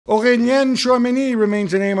Aurélien Tchouaméni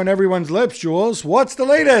remains a name on everyone's lips, Jules. What's the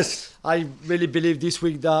latest? I really believe this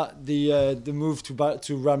week that the move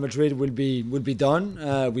to Real Madrid will be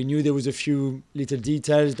done. We knew there was a few little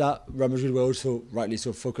details that Real Madrid were also rightly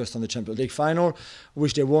so focused on the Champions League final,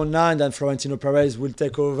 which they won now, and then Florentino Perez will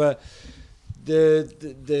take over.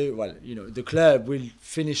 The club will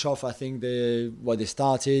finish off, I think, what they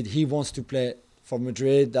started. He wants to play for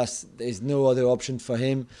Madrid. There's no other option for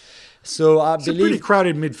him. So I believe it's a pretty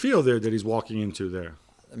crowded midfield there that he's walking into there.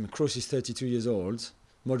 I mean, Kroos is 32 years old.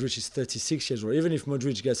 Modric is 36 years old. Even if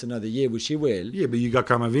Modric gets another year, which he will. Yeah, but you got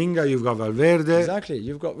Camavinga, you've got Valverde. Exactly.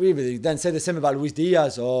 You've got really. Then say the same about Luis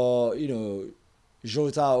Diaz or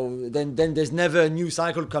Jota. Then there's never a new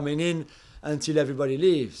cycle coming in until everybody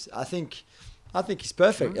leaves. I think he's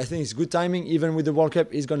perfect. I think it's good timing. Even with the World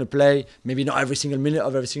Cup, he's going to play. Maybe not every single minute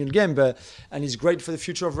of every single game, and he's great for the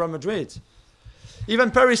future of Real Madrid.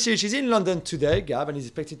 Ivan Perisic is in London today, Gab, and he's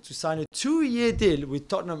expected to sign a 2-year deal with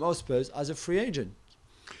Tottenham Hotspur as a free agent.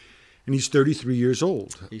 And he's 33 years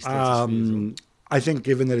old. He's 33 years old. I think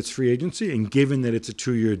given that it's free agency and given that it's a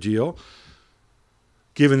 2-year deal,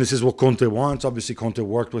 given this is what Conte wants, obviously Conte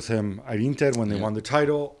worked with him at Inter when they won the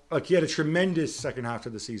title. Like, he had a tremendous second half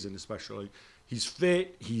of the season, especially. He's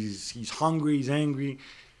fit, he's hungry, he's angry.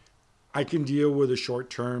 I can deal with a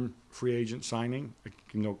short-term free agent signing. It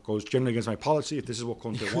goes generally against my policy if this is what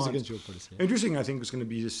Conte wants. Against your policy, yeah. Interesting, I think, is going to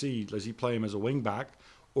be to see, does he play him as a wing-back,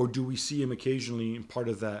 or do we see him occasionally in part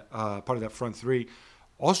of that front three?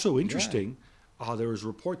 Also interesting, there was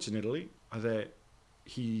reports in Italy that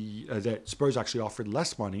that Spurs actually offered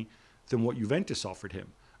less money than what Juventus offered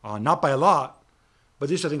him. Not by a lot, but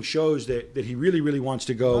this, I think, shows that he really, really wants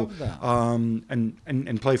to go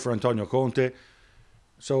and play for Antonio Conte.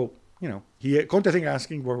 So, Conte, I think,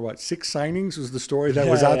 asking for 6 signings was the story that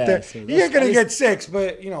was out there. So he ain't going to get 6,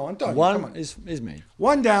 but, Antonio, one is made.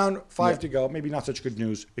 1 down, 5 to go. Maybe not such good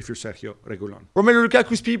news if you're Sergio Reguilon. Romelu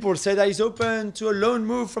Lukaku's people say that he's open to a loan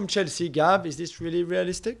move from Chelsea. Gab, is this really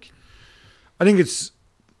realistic? I think it's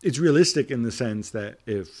realistic in the sense that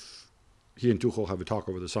if he and Tuchel have a talk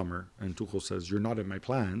over the summer and Tuchel says, you're not in my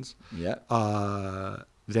plans,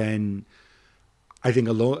 then I think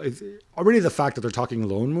already the fact that they're talking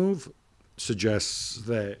loan move suggests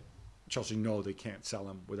that Chelsea know they can't sell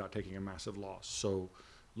him without taking a massive loss. So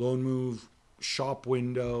loan move, shop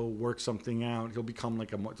window, work something out. It'll become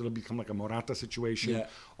like a Morata situation,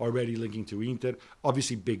 already linking to Inter.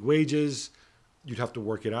 Obviously, big wages. You'd have to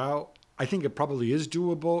work it out. I think it probably is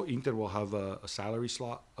doable. Inter will have a salary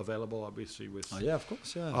slot available, obviously, with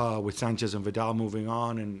with Sanchez and Vidal moving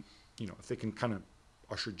on, and if they can kind of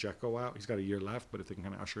usher Dzeko out. He's got a year left, but if they can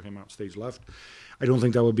kind of usher him out stage left, I don't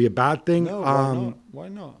think that would be a bad thing. No, why not? Why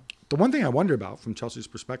not? The one thing I wonder about from Chelsea's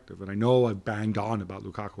perspective, and I know I've banged on about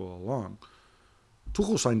Lukaku all along,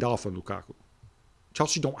 Tuchel signed off on Lukaku.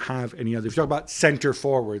 Chelsea don't have any other. If you talk about center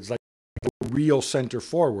forwards, like real center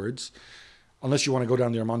forwards, unless you want to go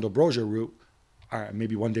down the Armando Broja route,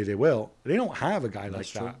 maybe one day they will. They don't have a guy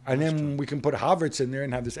like that. And then we can put Havertz in there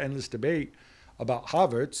and have this endless debate about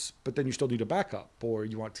Havertz, but then you still need a backup. Or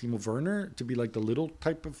you want Timo Werner to be like the little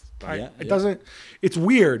type of... It's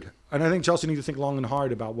weird. And I think Chelsea need to think long and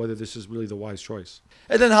hard about whether this is really the wise choice.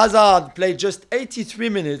 Eden Hazard played just 83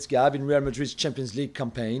 minutes, Gab, in Real Madrid's Champions League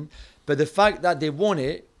campaign. But the fact that they won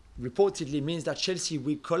it reportedly means that Chelsea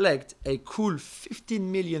will collect a cool £15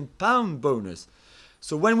 million bonus.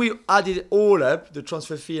 So when we added it all up, the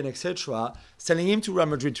transfer fee and etc., selling him to Real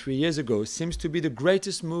Madrid 3 years ago seems to be the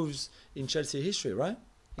greatest moves in Chelsea history, right?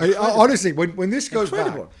 Honestly, when this goes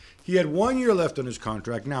back, he had 1 year left on his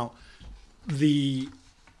contract. Now, the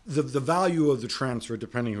value of the transfer,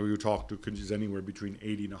 depending who you talk to, is anywhere between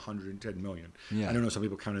 80 and 110 million. Yeah. I don't know, some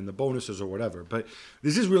people count in the bonuses or whatever, but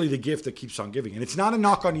this is really the gift that keeps on giving. And it's not a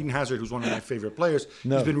knock on Eden Hazard, who's one of my favorite players.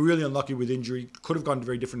 No. He's been really unlucky with injury, could have gone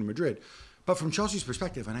very different in Madrid. But from Chelsea's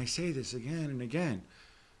perspective, and I say this again and again,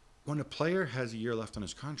 when a player has a year left on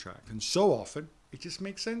his contract, and so often, it just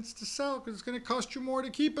makes sense to sell because it's going to cost you more to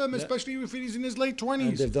keep him, especially if he's in his late 20s.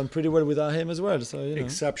 And they've done pretty well without him as well. So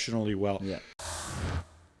exceptionally well. Yeah.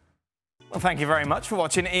 Well, thank you very much for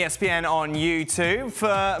watching ESPN on YouTube.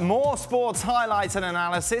 For more sports highlights and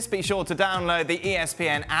analysis, be sure to download the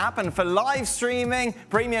ESPN app. And for live streaming,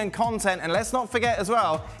 premium content, and let's not forget as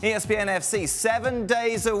well, ESPN FC 7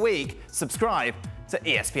 days a week. Subscribe to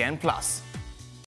ESPN+.